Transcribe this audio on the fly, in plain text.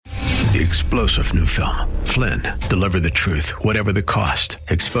The explosive new film, Flynn, deliver the truth, whatever the cost,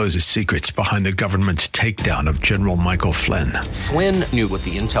 exposes secrets behind the government's takedown of General Michael Flynn. Flynn knew what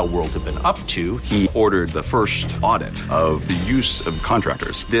the intel world had been up to. He ordered the first audit of the use of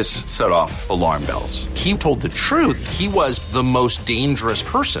contractors. This set off alarm bells. He told the truth. He was the most dangerous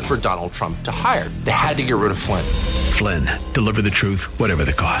person for Donald Trump to hire. They had to get rid of Flynn. Flynn, deliver the truth, whatever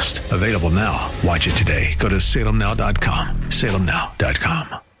the cost. Available now. Watch it today. Go to salemnow.com.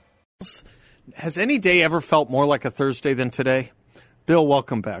 salemnow.com. Has any day ever felt more like a Thursday than today? Bill,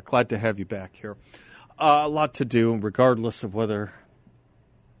 welcome back. Glad to have you back here. A lot to do, regardless of whether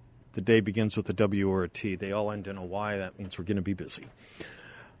the day begins with a W or a T. They all end in a Y. That means we're going to be busy.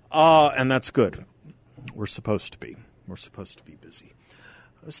 And that's good. We're supposed to be. We're supposed to be busy.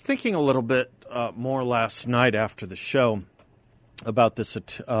 I was thinking a little bit more last night after the show about this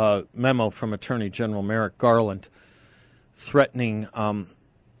memo from Attorney General Merrick Garland threatening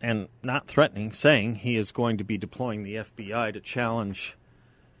and not threatening, saying he is going to be deploying the FBI to challenge,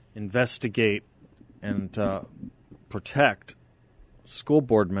 investigate, and protect school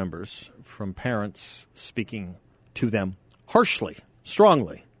board members from parents speaking to them harshly,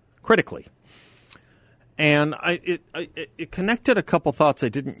 strongly, critically. And it connected a couple thoughts I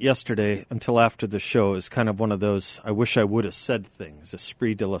didn't yesterday until after the show. Is kind of one of those I wish I would have said things,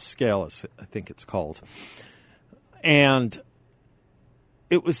 esprit de la scale, as I think it's called. And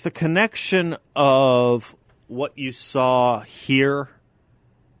it was the connection of what you saw here,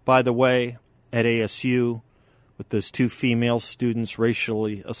 by the way, at ASU, with those two female students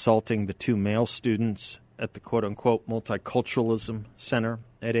racially assaulting the two male students at the quote-unquote Multiculturalism Center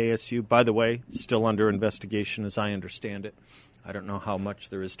at ASU. By the way, still under investigation as I understand it. I don't know how much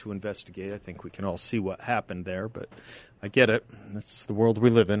there is to investigate. I think we can all see what happened there, but I get it. That's the world we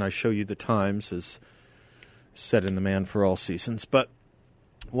live in. I show you the times, as said in The Man for All Seasons. But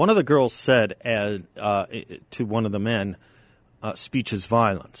one of the girls said to one of the men, speech is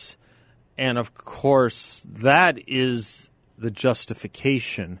violence. And, of course, that is the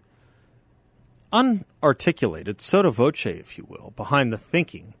justification, unarticulated, sotto voce, if you will, behind the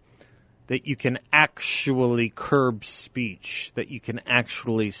thinking that you can actually curb speech, that you can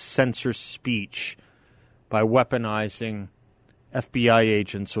actually censor speech by weaponizing FBI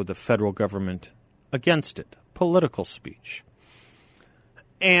agents or the federal government against it, political speech.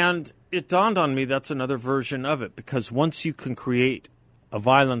 And it dawned on me that's another version of it, because once you can create a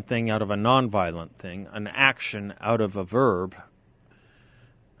violent thing out of a nonviolent thing, an action out of a verb,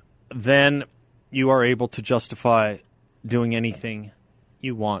 then you are able to justify doing anything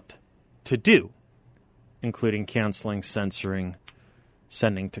you want to do, including canceling, censoring,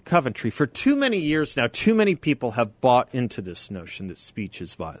 sending to Coventry. For too many years now, too many people have bought into this notion that speech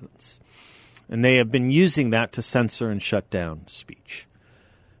is violence. And they have been using that to censor and shut down speech.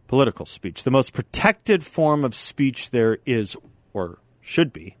 Political speech. The most protected form of speech there is, or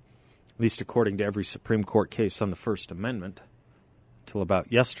should be, at least according to every Supreme Court case on the First Amendment, till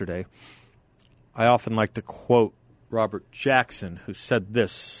about yesterday. I often like to quote Robert Jackson, who said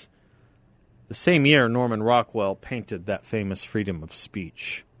this the same year Norman Rockwell painted that famous freedom of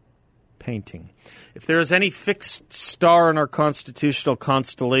speech painting. If there is any fixed star in our constitutional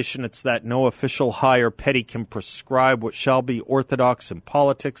constellation, it's that no official high or petty can prescribe what shall be orthodox in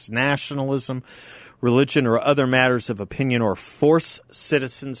politics, nationalism, religion, or other matters of opinion, or force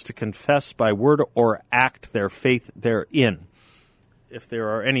citizens to confess by word or act their faith therein. If there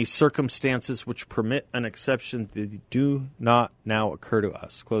are any circumstances which permit an exception, they do not now occur to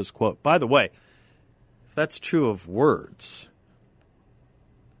us. Close quote. By the way, if that's true of words,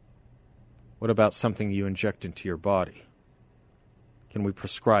 what about something you inject into your body? Can we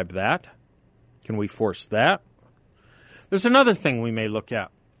prescribe that? Can we force that? There's another thing we may look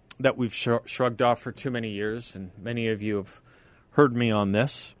at that we've shrugged off for too many years, and many of you have heard me on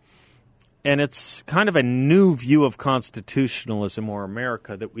this. And it's kind of a new view of constitutionalism or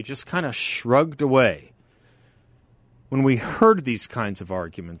America that we just kind of shrugged away. When we heard these kinds of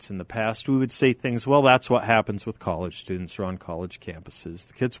arguments in the past, we would say things, well, that's what happens with college students or on college campuses.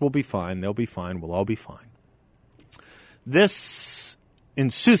 The kids will be fine, they'll be fine, we'll all be fine. This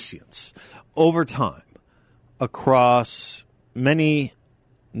insouciance over time across many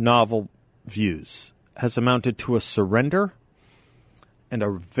novel views has amounted to a surrender and a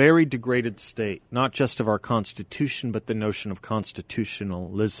very degraded state, not just of our Constitution, but the notion of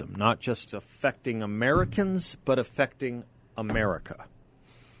constitutionalism, not just affecting Americans, but affecting America.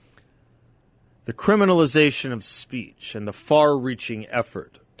 The criminalization of speech and the far-reaching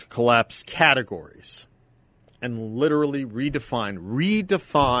effort to collapse categories and literally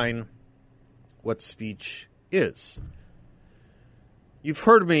redefine what speech is. You've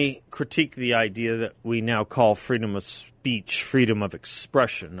heard me critique the idea that we now call freedom of speech freedom of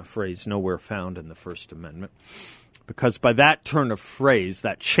expression, a phrase nowhere found in the First Amendment, because by that turn of phrase,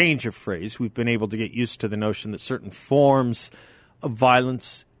 that change of phrase, we've been able to get used to the notion that certain forms of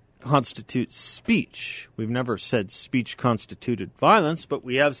violence constitute speech. We've never said speech constituted violence, but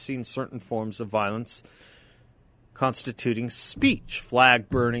we have seen certain forms of violence constituting speech. Flag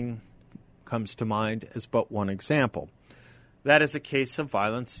burning comes to mind as but one example. That is a case of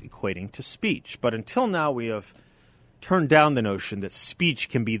violence equating to speech. But until now, we have turned down the notion that speech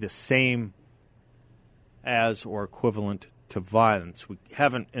can be the same as or equivalent to violence. We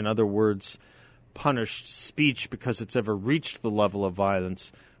haven't, in other words, punished speech because it's ever reached the level of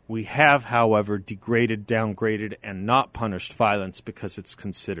violence. We have, however, degraded, downgraded, and not punished violence because it's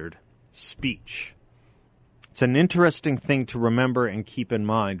considered speech. It's an interesting thing to remember and keep in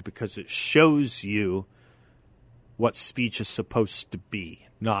mind because it shows you what speech is supposed to be,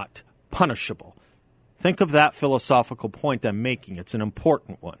 not punishable. Think of that philosophical point I'm making. It's an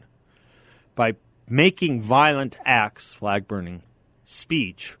important one. By making violent acts, flag burning,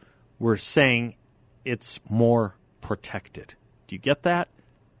 speech, we're saying it's more protected. Do you get that?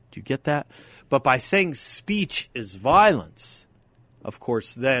 Do you get that? But by saying speech is violence, of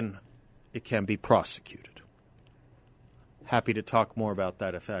course, then it can be prosecuted. Happy to talk more about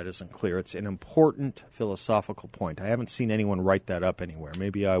that if that isn't clear. It's an important philosophical point. I haven't seen anyone write that up anywhere.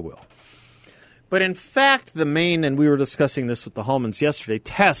 Maybe I will. But in fact, the main, and we were discussing this with the Hallmans yesterday,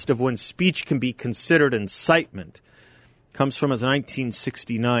 test of when speech can be considered incitement comes from a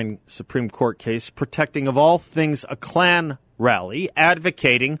 1969 Supreme Court case protecting of all things a Klan rally,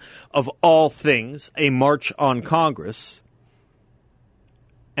 advocating of all things a march on Congress.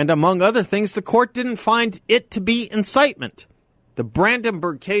 And among other things, the court didn't find it to be incitement. The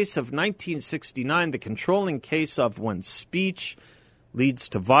Brandenburg case of 1969, the controlling case of when speech leads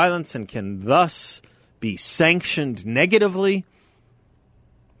to violence and can thus be sanctioned negatively,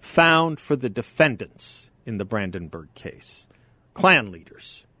 found for the defendants in the Brandenburg case, Klan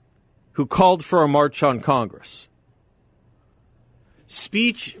leaders who called for a march on Congress.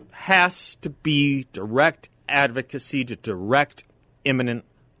 Speech has to be direct advocacy to direct imminent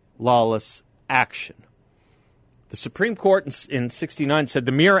lawless action. The Supreme Court in 1969 said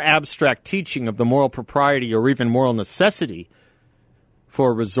the mere abstract teaching of the moral propriety or even moral necessity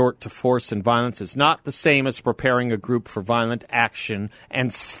for a resort to force and violence is not the same as preparing a group for violent action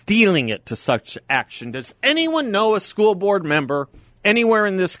and steeling it to such action. Does anyone know a school board member anywhere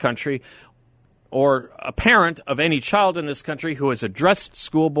in this country or a parent of any child in this country who has addressed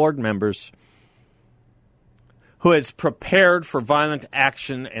school board members who has prepared for violent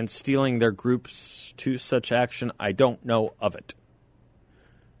action and stealing their groups to such action? I don't know of it.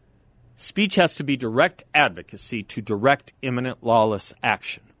 Speech has to be direct advocacy to direct imminent lawless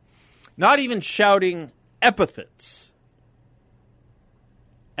action. Not even shouting epithets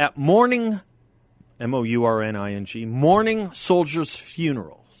at mourning, M-O-U-R-N-I-N-G, mourning soldiers'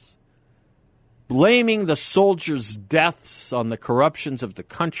 funerals, blaming the soldiers' deaths on the corruptions of the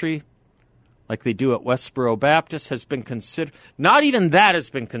country, like they do at Westboro Baptist, has been considered, not even that has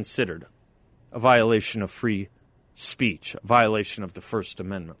been considered a violation of free speech, a violation of the First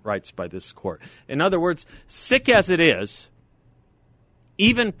Amendment rights by this court. In other words, sick as it is,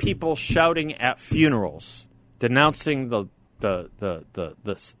 even people shouting at funerals, denouncing the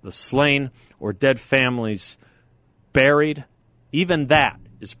slain or dead families buried, even that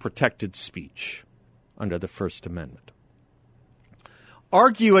is protected speech under the First Amendment.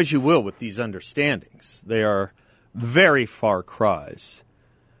 Argue as you will with these understandings. They are very far cries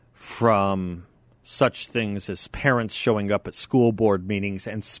from such things as parents showing up at school board meetings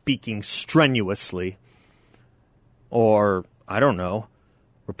and speaking strenuously, or, I don't know,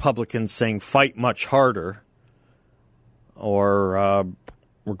 Republicans saying fight much harder, or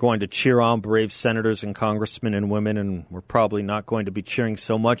we're going to cheer on brave senators and congressmen and women, and we're probably not going to be cheering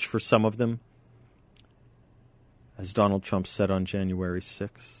so much for some of them, as Donald Trump said on January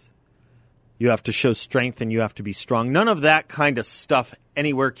 6th. You have to show strength and you have to be strong. None of that kind of stuff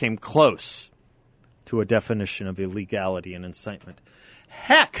anywhere came close to a definition of illegality and incitement.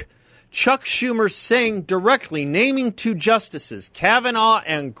 Heck, Chuck Schumer saying directly, naming two justices, Kavanaugh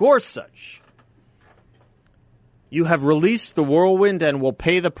and Gorsuch, you have released the whirlwind and will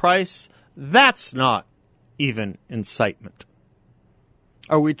pay the price. That's not even incitement.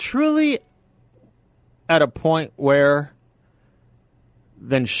 Are we truly at a point where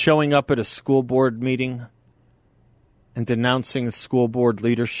then showing up at a school board meeting and denouncing the school board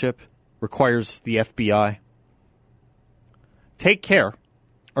leadership requires the FBI? Take care.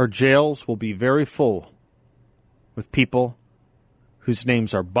 Our jails will be very full with people whose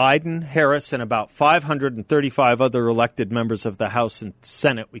names are Biden, Harris, and about 535 other elected members of the House and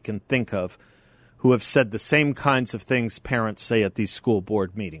Senate we can think of, who have said the same kinds of things parents say at these school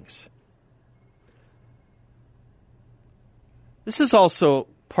board meetings. This is also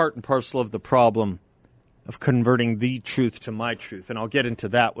part and parcel of the problem of converting the truth to my truth, and I'll get into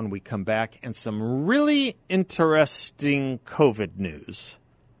that when we come back, and some really interesting COVID news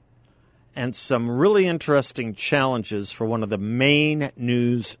and some really interesting challenges for one of the main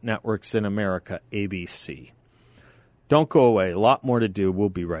news networks in America, ABC. Don't go away. A lot more to do. We'll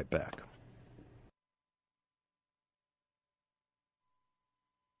be right back.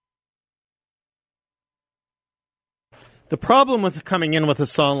 The problem with coming in with a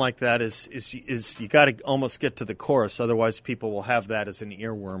song like that is you got to almost get to the chorus. Otherwise, people will have that as an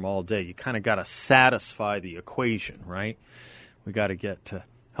earworm all day. You kind of got to satisfy the equation, right? We got to get to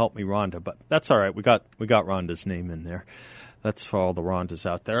Help Me, Rhonda. But that's all right. We got Rhonda's name in there. That's for all the Rhondas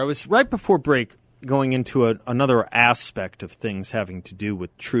out there. I was right before break going into another aspect of things having to do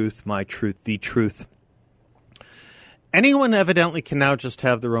with truth, my truth, the truth. Anyone evidently can now just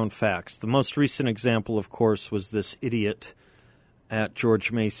have their own facts. The most recent example, of course, was this idiot at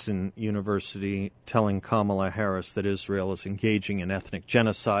George Mason University telling Kamala Harris that Israel is engaging in ethnic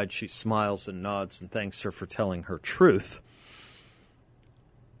genocide. She smiles and nods and thanks her for telling her truth.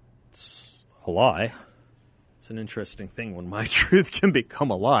 It's a lie. It's an interesting thing when my truth can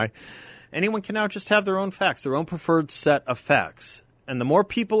become a lie. Anyone can now just have their own facts, their own preferred set of facts. And the more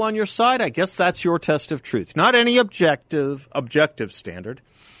people on your side, I guess that's your test of truth. Not any objective standard.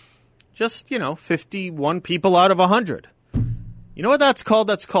 Just, 51 people out of 100. You know what that's called?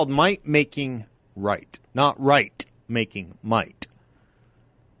 That's called might making right, not right making might.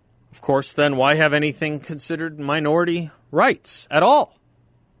 Of course, then why have anything considered minority rights at all?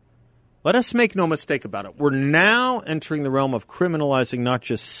 Let us make no mistake about it. We're now entering the realm of criminalizing not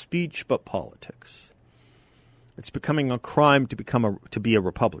just speech, but politics. It's becoming a crime to be a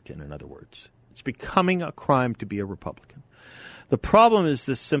Republican, in other words. It's becoming a crime to be a Republican. The problem is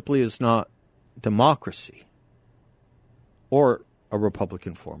this simply is not democracy or a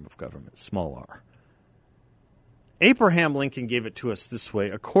Republican form of government, small r. Abraham Lincoln gave it to us this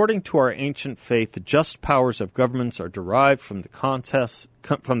way. According to our ancient faith, the just powers of governments are derived from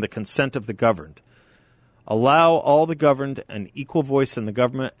the consent of the governed. Allow all the governed an equal voice in the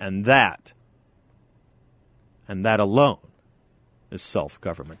government, and that alone is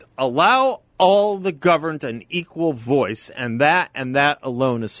self-government. Allow all the governed an equal voice, and that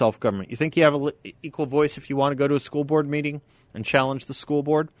alone is self-government. You think you have an equal voice if you want to go to a school board meeting and challenge the school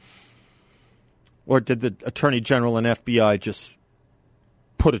board? Or did the Attorney General and FBI just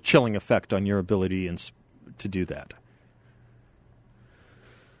put a chilling effect on your ability to do that?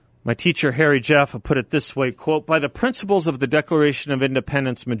 My teacher, Harry Jaffa, put it this way, quote, by the principles of the Declaration of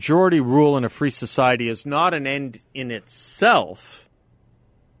Independence, majority rule in a free society is not an end in itself,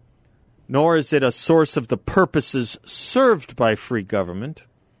 nor is it a source of the purposes served by free government.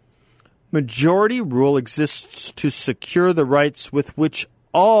 Majority rule exists to secure the rights with which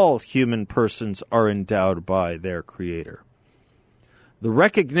all human persons are endowed by their Creator. The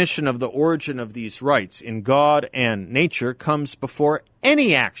recognition of the origin of these rights in God and nature comes before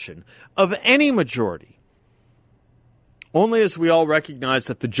any action of any majority. Only as we all recognize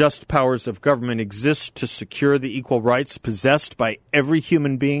that the just powers of government exist to secure the equal rights possessed by every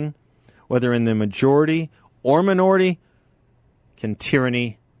human being, whether in the majority or minority, can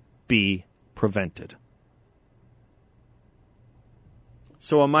tyranny be prevented.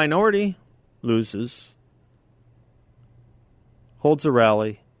 So a minority loses, holds a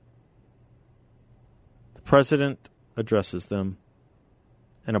rally, the president addresses them,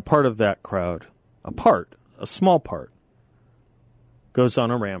 and a part of that crowd, a small part, goes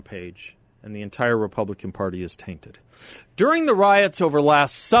on a rampage, and the entire Republican Party is tainted. During the riots over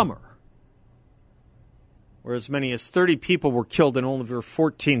last summer, where as many as 30 people were killed and over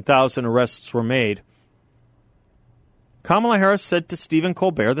 14,000 arrests were made, Kamala Harris said to Stephen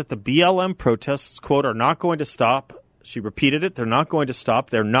Colbert that the BLM protests, quote, are not going to stop. She repeated it. They're not going to stop.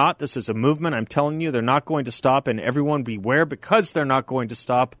 They're not. This is a movement. I'm telling you, they're not going to stop. And everyone beware, because they're not going to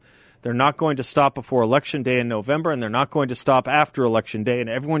stop. They're not going to stop before Election Day in November, and they're not going to stop after Election Day. And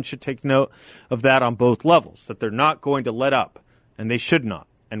everyone should take note of that on both levels, that they're not going to let up. And they should not.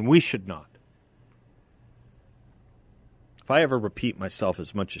 And we should not. If I ever repeat myself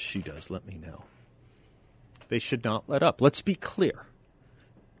as much as she does, let me know. They should not let up. Let's be clear.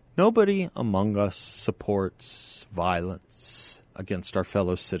 Nobody among us supports violence against our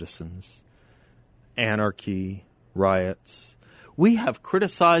fellow citizens, anarchy, riots. We have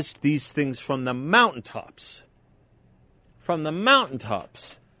criticized these things from the mountaintops from the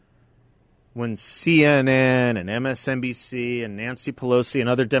mountaintops when CNN and MSNBC and Nancy Pelosi and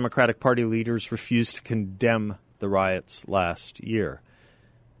other Democratic Party leaders refused to condemn the riots last year.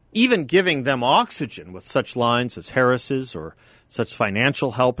 Even giving them oxygen with such lines as Harris's or such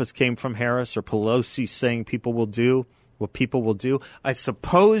financial help as came from Harris or Pelosi saying people will do what people will do. I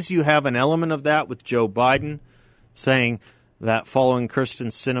suppose you have an element of that with Joe Biden saying that following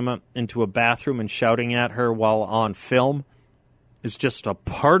Kyrsten Sinema into a bathroom and shouting at her while on film is just a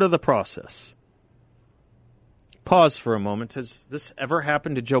part of the process. Pause for a moment. Has this ever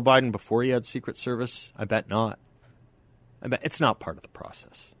happened to Joe Biden before he had Secret Service? I bet not. I bet it's not part of the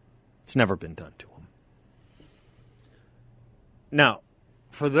process. It's never been done to him. Now,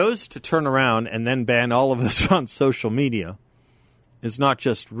 for those to turn around and then ban all of us on social media is not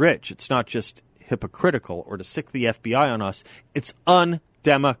just rich. It's not just hypocritical or to sick the FBI on us. It's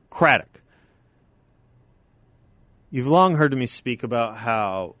undemocratic. You've long heard me speak about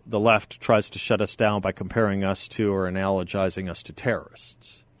how the left tries to shut us down by comparing us to or analogizing us to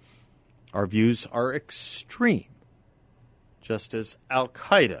terrorists. Our views are extreme, just as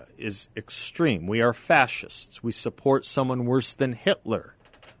Al-Qaeda is extreme. We are fascists. We support someone worse than Hitler,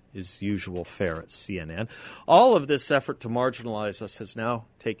 is usual fare at CNN. All of this effort to marginalize us has now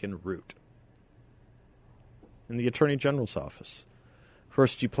taken root in the Attorney General's office.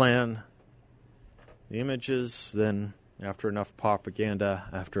 First you plan the images, then after enough propaganda,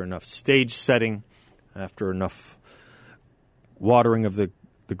 after enough stage setting, after enough watering of the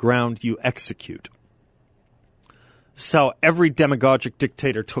ground, you execute. So every demagogic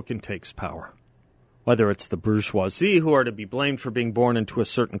dictator took and takes power. Whether it's the bourgeoisie who are to be blamed for being born into a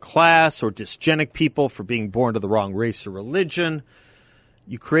certain class or dysgenic people for being born to the wrong race or religion,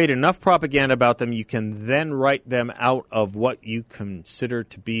 you create enough propaganda about them, you can then write them out of what you consider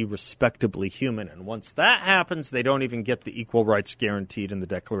to be respectably human. And once that happens, they don't even get the equal rights guaranteed in the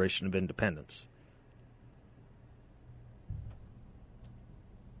Declaration of Independence.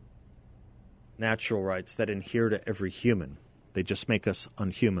 Natural rights that adhere to every human. They just make us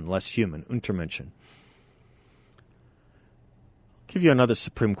unhuman, less human, Untermenschen. I'll give you another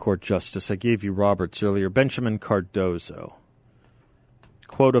Supreme Court justice. I gave you Roberts earlier, Benjamin Cardozo.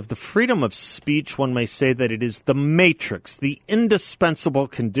 Quote, of the freedom of speech, one may say that it is the matrix, the indispensable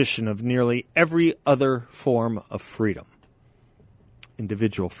condition of nearly every other form of freedom,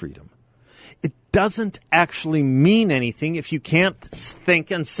 individual freedom. It doesn't actually mean anything if you can't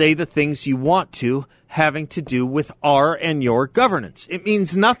think and say the things you want to, having to do with our and your governance. It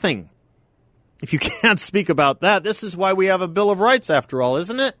means nothing if you can't speak about that. This is why we have a Bill of Rights, after all,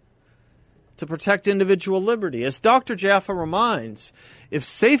 isn't it? To protect individual liberty. As Dr. Jaffa reminds, if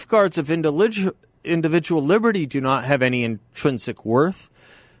safeguards of individual liberty do not have any intrinsic worth,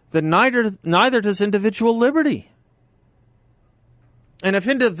 then neither does individual liberty. And if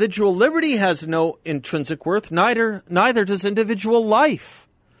individual liberty has no intrinsic worth, neither does individual life.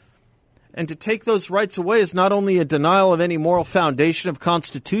 And to take those rights away is not only a denial of any moral foundation of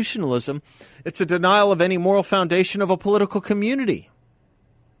constitutionalism, it's a denial of any moral foundation of a political community.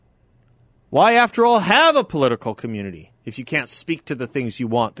 Why, after all, have a political community if you can't speak to the things you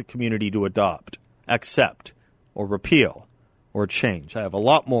want the community to adopt, accept, or repeal, or change? I have a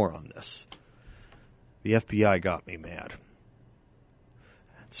lot more on this. The FBI got me mad.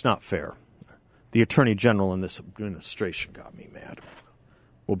 It's not fair. The Attorney General in this administration got me mad.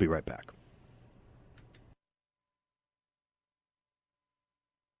 We'll be right back.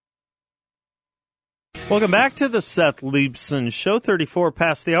 Welcome back to the Seth Leibsohn Show. 34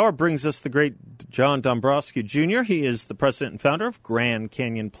 past the hour brings us the great John Dombrowski Jr. He is the president and founder of Grand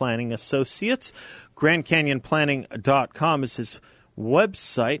Canyon Planning Associates. GrandCanyonPlanning.com is his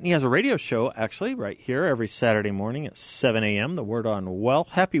website. And he has a radio show, actually, right here every Saturday morning at 7 a.m. The Word on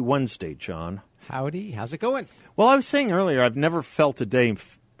Wealth. Happy Wednesday, John. Howdy. How's it going? Well, I was saying earlier, I've never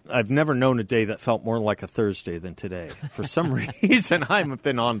known a day that felt more like a Thursday than today. For some reason, I've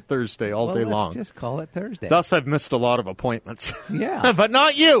been on Thursday all day long. Let's just call it Thursday. Thus, I've missed a lot of appointments. Yeah. But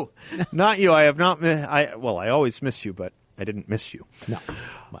not you. Not you. I have not. I always miss you, but I didn't miss you. No.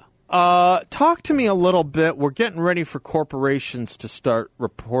 Well. Talk to me a little bit. We're getting ready for corporations to start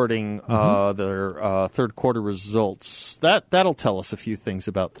reporting their third quarter results. That'll tell us a few things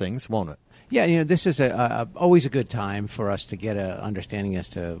about things, won't it? Yeah, this is always a good time for us to get an understanding as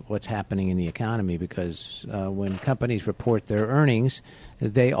to what's happening in the economy because when companies report their earnings,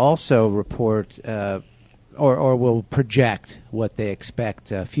 they also report or will project what they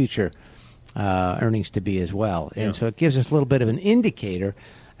expect future earnings to be as well. And so it gives us a little bit of an indicator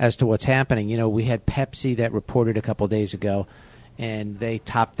as to what's happening. We had Pepsi that reported a couple days ago, and they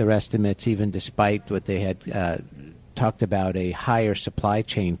topped their estimates even despite what they had talked about a higher supply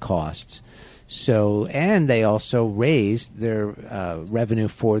chain costs. So, and they also raised their revenue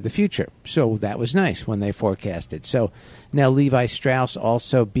for the future. So that was nice when they forecasted. So now Levi Strauss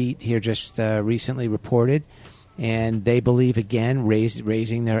also beat here, just recently reported, and they believe again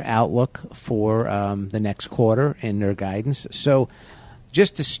raising their outlook for the next quarter in their guidance. So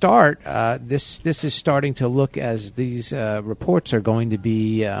just to start, this is starting to look, as these reports are going to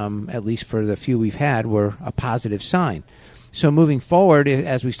be, at least for the few we've had, were a positive sign. So moving forward,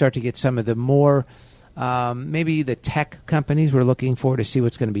 as we start to get some of the more, maybe the tech companies, we're looking forward to see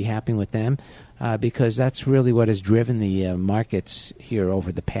what's going to be happening with them, because that's really what has driven the markets here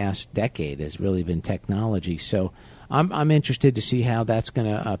over the past decade, has really been technology. So I'm interested to see how that's going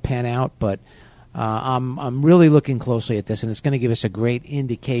to pan out, but I'm really looking closely at this, and it's going to give us a great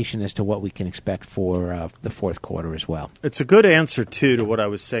indication as to what we can expect for the fourth quarter as well. It's a good answer, too, to what I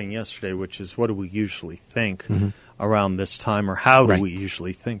was saying yesterday, which is what do we usually think around this time, or how do we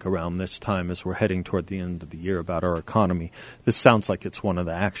usually think around this time as we're heading toward the end of the year about our economy? This sounds like it's one of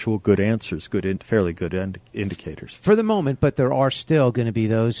the actual good answers, fairly good indicators. For the moment, but there are still going to be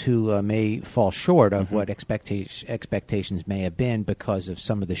those who may fall short of what expectations may have been because of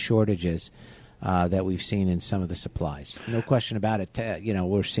some of the shortages that we've seen in some of the supplies. No question about it.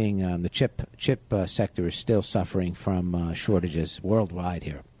 We're seeing the chip sector is still suffering from shortages worldwide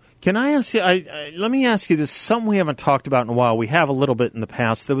here. Can I ask you, let me ask you this, something we haven't talked about in a while. We have a little bit in the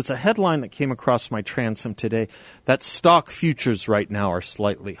past. There was a headline that came across my transom today that stock futures right now are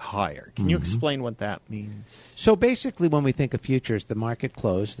slightly higher. Can you explain what that means? So basically, when we think of futures, the market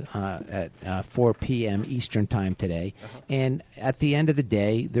closed at 4 p.m. Eastern time today. And at the end of the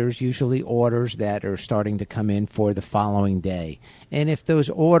day, there's usually orders that are starting to come in for the following day. And if those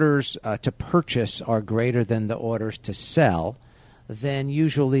orders to purchase are greater than the orders to sell, then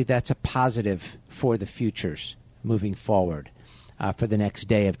usually that's a positive for the futures moving forward for the next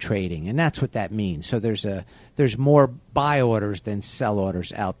day of trading. And that's what that means. So there's more buy orders than sell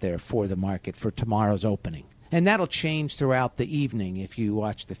orders out there for the market for tomorrow's opening. And that'll change throughout the evening. If you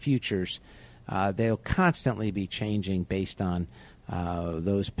watch the futures, they'll constantly be changing based on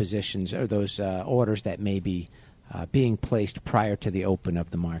those positions or those orders that may be being placed prior to the open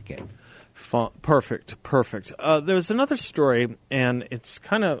of the market. Perfect. There's another story, and it's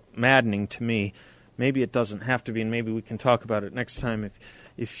kind of maddening to me. Maybe it doesn't have to be, and maybe we can talk about it next time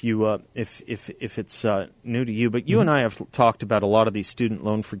if it's new to you. But you and I have talked about a lot of these student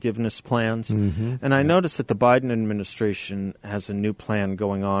loan forgiveness plans, and I noticed that the Biden administration has a new plan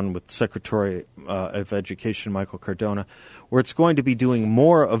going on with Secretary of Education Michael Cardona, where it's going to be doing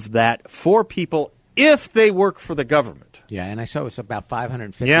more of that for people if they work for the government. Yeah, and I saw it was about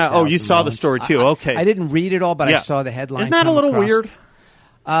 550,000. Yeah, oh, you saw the story too. Okay. I didn't read it all, but I saw the headline. Isn't that a little weird?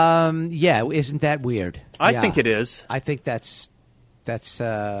 Yeah, isn't that weird? I think it is. I think that's it's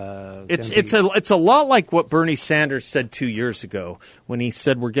a lot like what Bernie Sanders said 2 years ago when he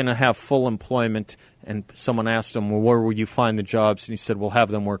said we're going to have full employment, and someone asked him, well, where will you find the jobs? And he said, we'll have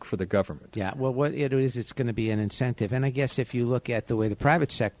them work for the government. Yeah, well, what it is, it's going to be an incentive. And I guess if you look at the way the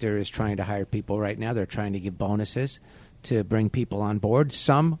private sector is trying to hire people right now, they're trying to give bonuses to bring people on board.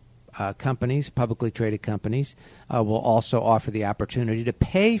 Some companies, publicly traded companies, will also offer the opportunity to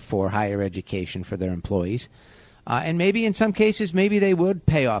pay for higher education for their employees. And maybe in some cases, maybe they would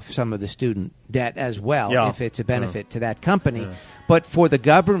pay off some of the student debt as well if it's a benefit to that company. But for the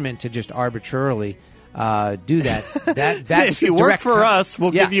government to just arbitrarily do that if you work for us,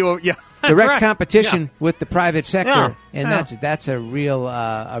 we'll give you a direct competition with the private sector, and that's a real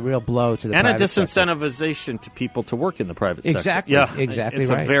blow to the and private a disincentivization to people to work in the private sector. Exactly, exactly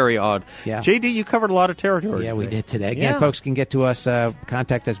it's right. It's very odd. Yeah. JD, you covered a lot of territory. Yeah, we did today. Again, folks can get to us,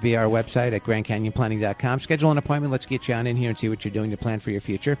 contact us via our website at GrandCanyonPlanning.com. Schedule an appointment. Let's get you on in here and see what you're doing to plan for your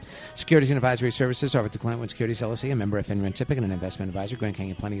future. Securities and advisory services offered to Client One Securities LLC, a member of FINRA and SIPC, and an investment advisor. Grand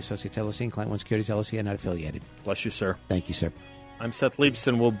Canyon Planning Associates LLC and Client One Securities LLC are not affiliated. Bless you, sir. Thank you, sir. I'm Seth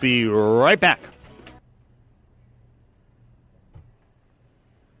Leibson. We'll be right back.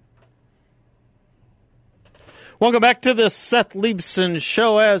 Welcome back to the Seth Leibson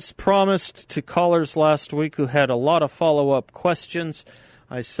Show. As promised to callers last week who had a lot of follow-up questions,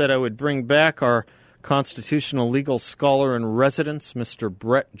 I said I would bring back our constitutional legal scholar in residence, Mr.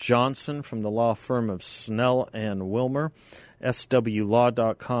 Brett Johnson from the law firm of Snell and Wilmer.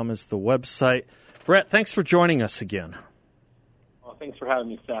 swlaw.com is the website. Brett, thanks for joining us again. Thanks for having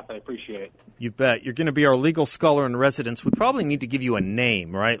me, Seth. I appreciate it. You bet. You're going to be our legal scholar in residence. We probably need to give you a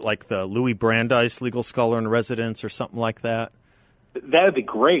name, right? Like the Louis Brandeis legal scholar in residence or something like that. That would be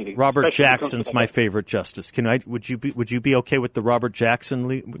great. Robert Jackson's my favorite justice. Would you be okay with the Robert Jackson?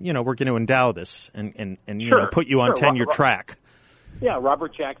 We're going to endow this and sure, put you on tenure track. Yeah,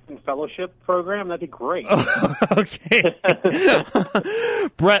 Robert Jackson Fellowship Program. That'd be great. Okay,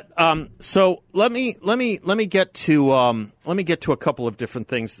 Brett. So let me get to a couple of different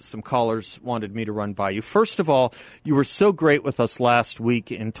things that some callers wanted me to run by you. First of all, you were so great with us last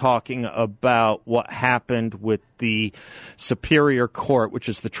week in talking about what happened with the Superior Court, which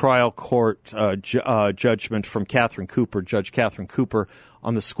is the trial court judgment from Judge Catherine Cooper,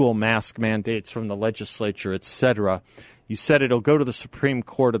 on the school mask mandates from the legislature, etc. You said it'll go to the Supreme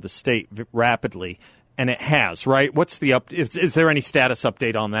Court of the state rapidly, and it has, right? What's the is there any status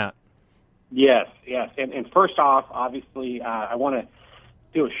update on that? Yes. And first off, obviously, I want to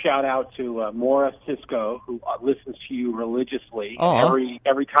do a shout out to Maura Cisco, who listens to you religiously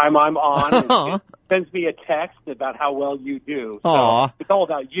every time I'm on. And sends me a text about how well you do. So it's all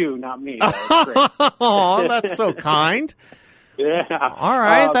about you, not me. Oh, that's so kind. Yeah. All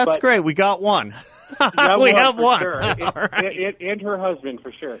right, that's great. We got one. We have one. Sure. Right. And her husband,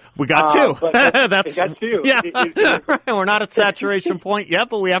 for sure. We got two. That's got two. Yeah. Right. We're not at saturation point yet,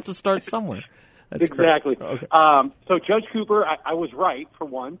 but we have to start somewhere. That's exactly. Okay. So Judge Cooper, I was right for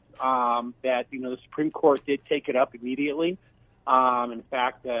once that the Supreme Court did take it up immediately. In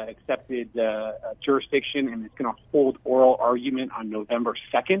fact, accepted jurisdiction and is going to hold oral argument on November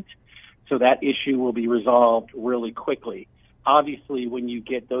 2nd. So that issue will be resolved really quickly. Obviously, when you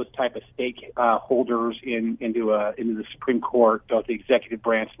get those type of stakeholders into the Supreme Court, both the executive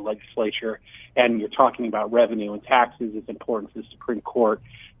branch and legislature, and you're talking about revenue and taxes, it's important to the Supreme Court.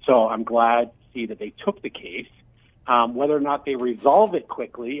 So I'm glad to see that they took the case. Whether or not they resolve it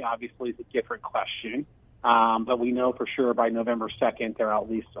quickly, obviously, is a different question. But we know for sure by November 2nd, they'll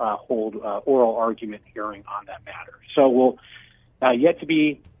at least hold oral argument hearing on that matter. So we'll yet to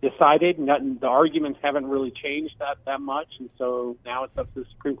be decided. The arguments haven't really changed that much, and so now it's up to the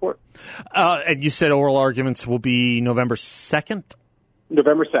Supreme Court. And you said oral arguments will be November 2nd?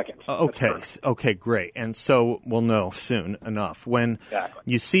 November 2nd. Okay, great. And so we'll know soon enough. When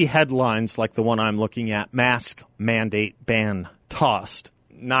you see headlines like the one I'm looking at, mask mandate ban tossed,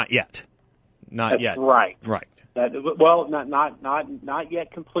 not yet. Not yet. Right. Right. Not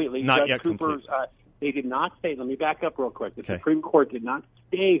yet completely. Not Judge yet Cooper's, completely. They did not say, let me back up real quick. The Supreme Court did not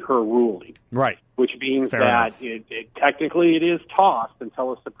stay her ruling. Right. Which means that technically it is tossed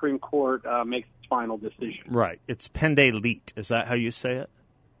until the Supreme Court makes its final decision. Right. It's pende lite. Is that how you say it?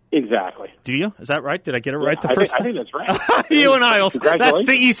 Exactly. Do you? Is that right? Did I get it right the first time? I think that's right. You and I, that's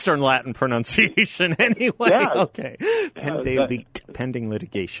the Eastern Latin pronunciation anyway. Yeah. Okay. Pende lite, pending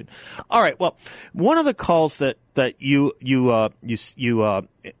litigation. All right. Well, one of the calls that you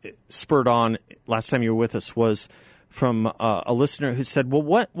spurred on last time you were with us was from a listener who said,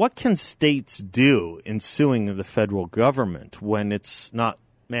 well, what can states do in suing the federal government when it's not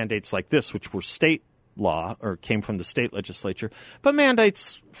mandates like this, which were state law or came from the state legislature, but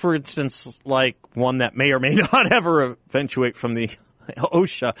mandates, for instance, like one that may or may not ever eventuate from the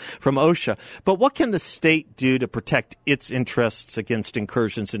OSHA. But what can the state do to protect its interests against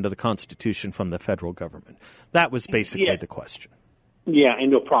incursions into the Constitution from the federal government? That was basically the question. Yeah,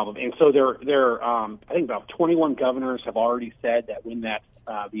 and no problem. And so there, I think about 21 governors have already said that when that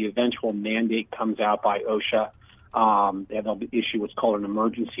the eventual mandate comes out by OSHA, they'll issue what's called an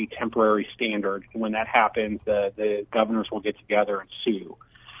emergency temporary standard. And when that happens, the governors will get together and sue.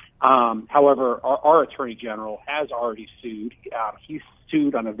 However, our Attorney General has already sued. He's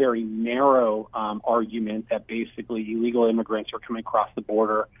sued on a very narrow argument that basically illegal immigrants are coming across the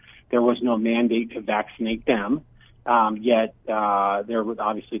border. There was no mandate to vaccinate them. Yet there was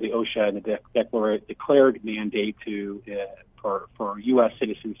obviously the OSHA and the declared mandate for U.S.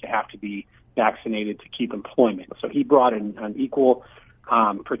 citizens to have to be vaccinated to keep employment. So he brought an equal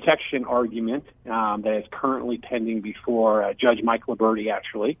protection argument that is currently pending before Judge Mike Liberty,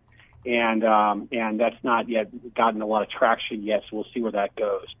 actually, and that's not yet gotten a lot of traction yet. So we'll see where that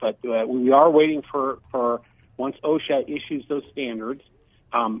goes. But we are waiting for once OSHA issues those standards.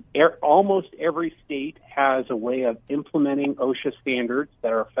 Almost every state has a way of implementing OSHA standards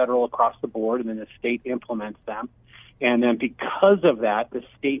that are federal across the board, and then the state implements them. And then because of that, the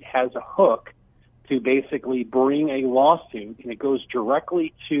state has a hook to basically bring a lawsuit, and it goes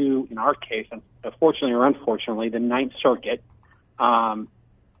directly to, in our case, fortunately or unfortunately, the Ninth Circuit that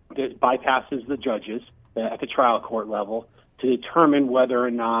bypasses the judges at the trial court level to determine whether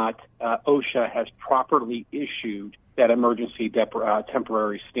or not OSHA has properly issued that emergency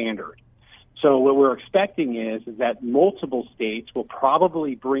temporary standard. So what we're expecting is that multiple states will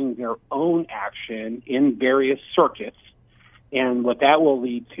probably bring their own action in various circuits And what that will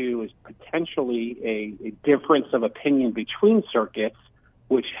lead to is potentially a difference of opinion between circuits,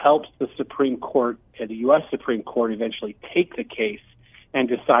 which helps the Supreme Court, the U.S. Supreme Court, eventually take the case and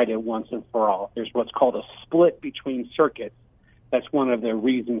decide it once and for all. There's what's called a split between circuits. That's one of the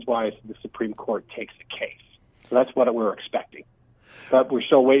reasons why the Supreme Court takes the case. So that's what we're expecting. But we're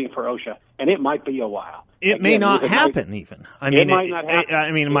still waiting for OSHA, and it might be a while. It may not happen even. It might not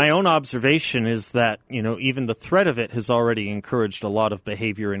happen. My own observation is that, even the threat of it has already encouraged a lot of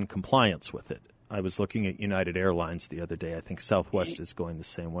behavior in compliance with it. I was looking at United Airlines the other day. I think Southwest is going the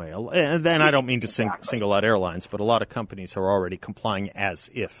same way. And then I don't mean to single out airlines, but a lot of companies are already complying as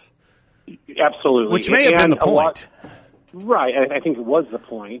if. Absolutely. Which may have been the point. Right. I think it was the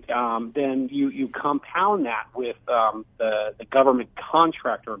point. Then you compound that with the government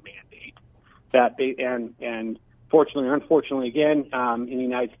contractor mandate that and fortunately or unfortunately, again, in the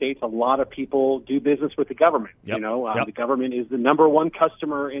United States, a lot of people do business with the government. Yep. The government is the number one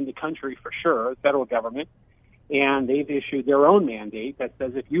customer in the country for sure, the federal government. And they've issued their own mandate that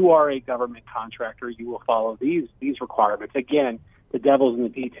says if you are a government contractor, you will follow these requirements. Again, the devil's in the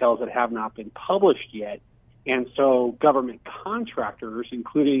details that have not been published yet. And so government contractors,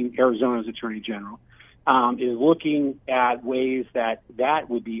 including Arizona's Attorney General, is looking at ways that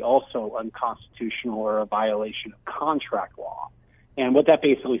would be also unconstitutional or a violation of contract law. And what that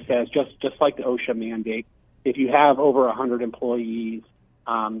basically says, just like the OSHA mandate, if you have over 100 employees,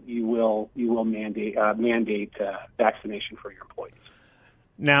 you will mandate vaccination for your employees.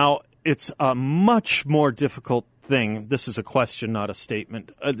 Now, it's a much more difficult thing. This is a question, not a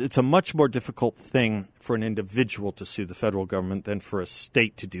statement. It's a much more difficult thing for an individual to sue the federal government than for a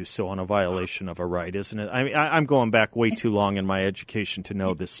state to do so on a violation of a right, isn't it? I mean, I'm going back way too long in my education to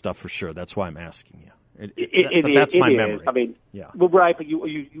know this stuff for sure. That's why I'm asking you. That's my memory. I mean, yeah. Well, right, but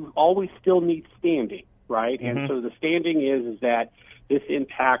you always still need standing, right? Mm-hmm. And so the standing is that this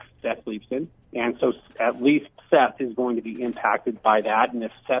impacts Seth Leibsohn, and so at least Seth is going to be impacted by that. And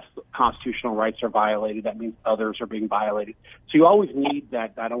if Seth's constitutional rights are violated, that means others are being violated. So you always need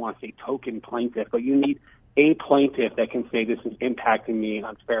that, I don't want to say token plaintiff, but you need a plaintiff that can say this is impacting me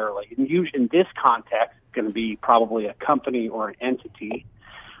unfairly. And usually in this context, it's going to be probably a company or an entity.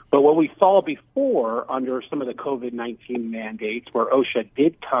 But what we saw before under some of the COVID-19 mandates where OSHA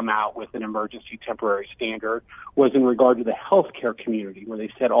did come out with an emergency temporary standard was in regard to the healthcare community where they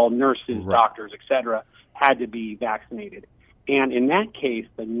said all nurses, doctors, et cetera, had to be vaccinated. And in that case,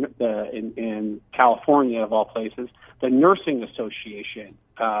 in California, of all places, the Nursing Association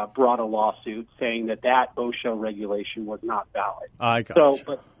brought a lawsuit saying that OSHA regulation was not valid. I got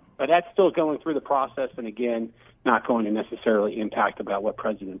you. But that's still going through the process, and again, not going to necessarily impact about what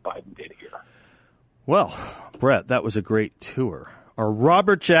President Biden did here. Well, Brett, that was a great tour. Our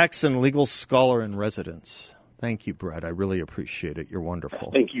Robert Jackson legal scholar in residence. Thank you, Brett. I really appreciate it. You're wonderful.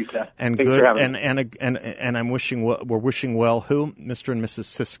 Thank you, Seth. And Thanks good. For having me. And I'm wishing. We're wishing well. Who? Mr. and Mrs.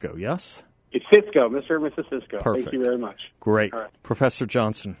 Cisco. Yes. It's Cisco, Mr. and Mrs. Cisco. Perfect. Thank you very much. Great, All right. Professor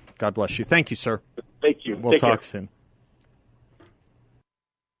Johnson. God bless you. Thank you, sir. Thank you. We'll Take talk care. soon.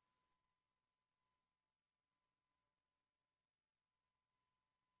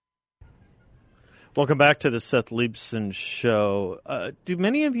 Welcome back to the Seth Leibsohn Show. Do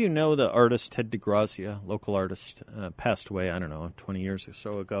many of you know the artist Ted DeGrazia, local artist, passed away, 20 years or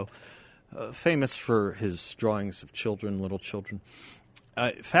so ago, famous for his drawings of children, little children.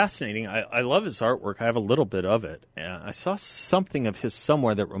 Fascinating. I love his artwork. I have a little bit of it. I saw something of his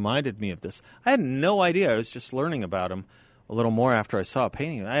somewhere that reminded me of this. I had no idea. I was just learning about him a little more after I saw a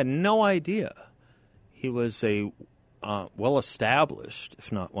painting. I had no idea. He was a well-established,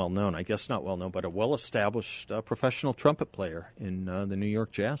 if not well-known, I guess not well-known, but a well-established professional trumpet player in the New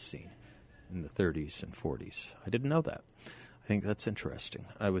York jazz scene in the 30s and 40s. I didn't know that. I think that's interesting.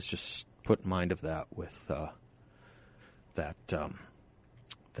 I was just put in mind of that with that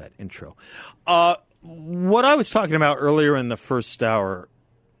intro. What I was talking about earlier in the first hour,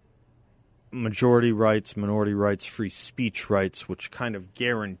 majority rights, minority rights, free speech rights, which kind of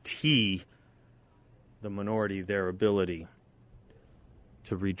guarantee the minority their ability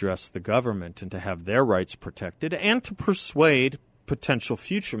to redress the government and to have their rights protected and to persuade potential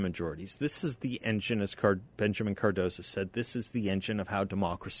future majorities. This is the engine, as Benjamin Cardozo said, this is the engine of how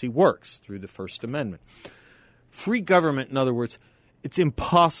democracy works through the First Amendment. Free government, in other words, it's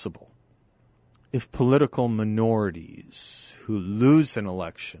impossible if political minorities who lose an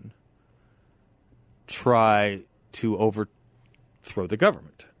election try to overthrow the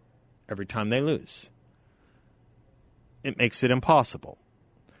government every time they lose. It makes it impossible.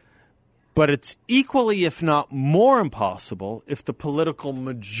 But it's equally, if not more impossible, if the political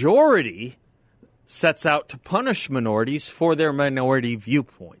majority sets out to punish minorities for their minority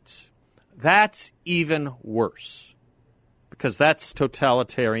viewpoints. That's even worse, because that's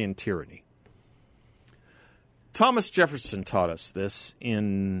totalitarian tyranny. Thomas Jefferson taught us this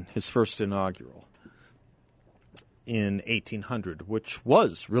in his first inaugural in 1800, which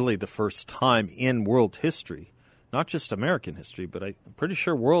was really the first time in world history, not just American history, but I'm pretty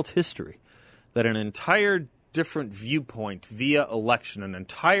sure world history, that an entire different viewpoint via election, an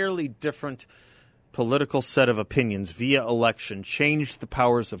entirely different political set of opinions via election changed the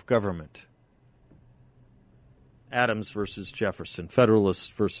powers of government. Adams versus Jefferson,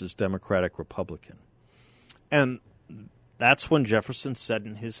 Federalist versus Democratic Republican. And that's when Jefferson said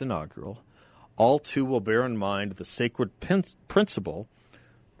in his inaugural, all two will bear in mind the sacred principle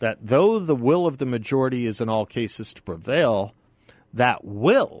that though the will of the majority is in all cases to prevail, that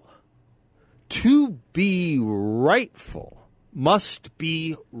will, to be rightful, must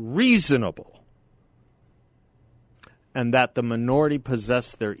be reasonable, and that the minority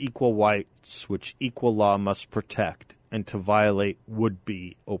possess their equal rights, which equal law must protect, and to violate would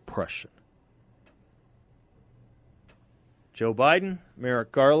be oppression. Joe Biden,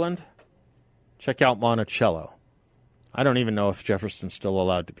 Merrick Garland, check out Monticello. I don't even know if Jefferson's still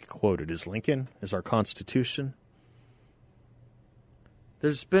allowed to be quoted. Is Lincoln? Is our Constitution?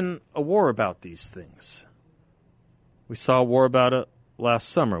 There's been a war about these things. We saw a war about it last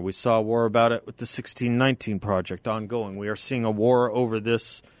summer. We saw a war about it with the 1619 Project ongoing. We are seeing a war over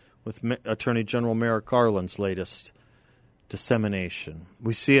this with Attorney General Merrick Garland's latest dissemination.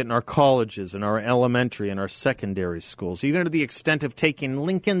 We see it in our colleges, in our elementary and our secondary schools, even to the extent of taking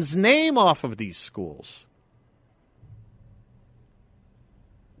Lincoln's name off of these schools.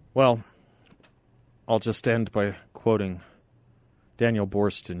 Well, I'll just end by quoting Daniel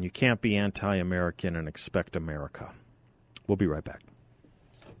Boorstin, "You can't be anti-American and expect America." We'll be right back.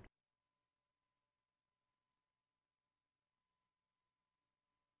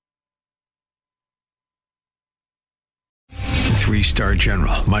 Three-star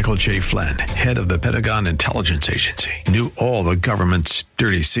General Michael J. Flynn, head of the Pentagon Intelligence Agency, knew all the government's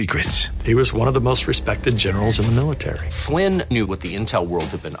dirty secrets. He was one of the most respected generals in the military. Flynn knew what the intel world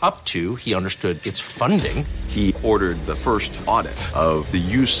had been up to. He understood its funding. He ordered the first audit of the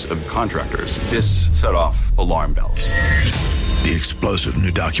use of contractors. This set off alarm bells. The explosive new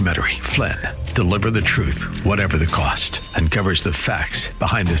documentary, Flynn, Deliver the Truth, Whatever the Cost, uncovers the facts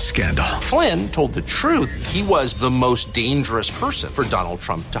behind this scandal. Flynn told the truth. He was the most dangerous person for Donald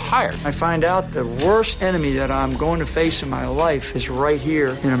Trump to hire. I find out the worst enemy that I'm going to face in my life is right here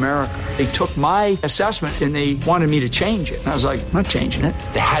in America. They took my assessment and they wanted me to change it. And I was like, I'm not changing it.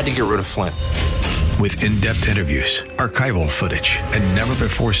 They had to get rid of Flynn. With in-depth interviews, archival footage, and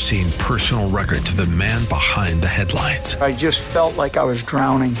never-before-seen personal records of the man behind the headlines. I just felt like I was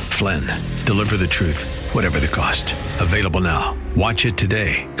drowning. Flynn, Deliver the Truth, Whatever the Cost. Available now. Watch it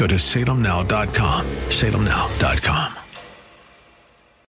today. Go to salemnow.com. salemnow.com.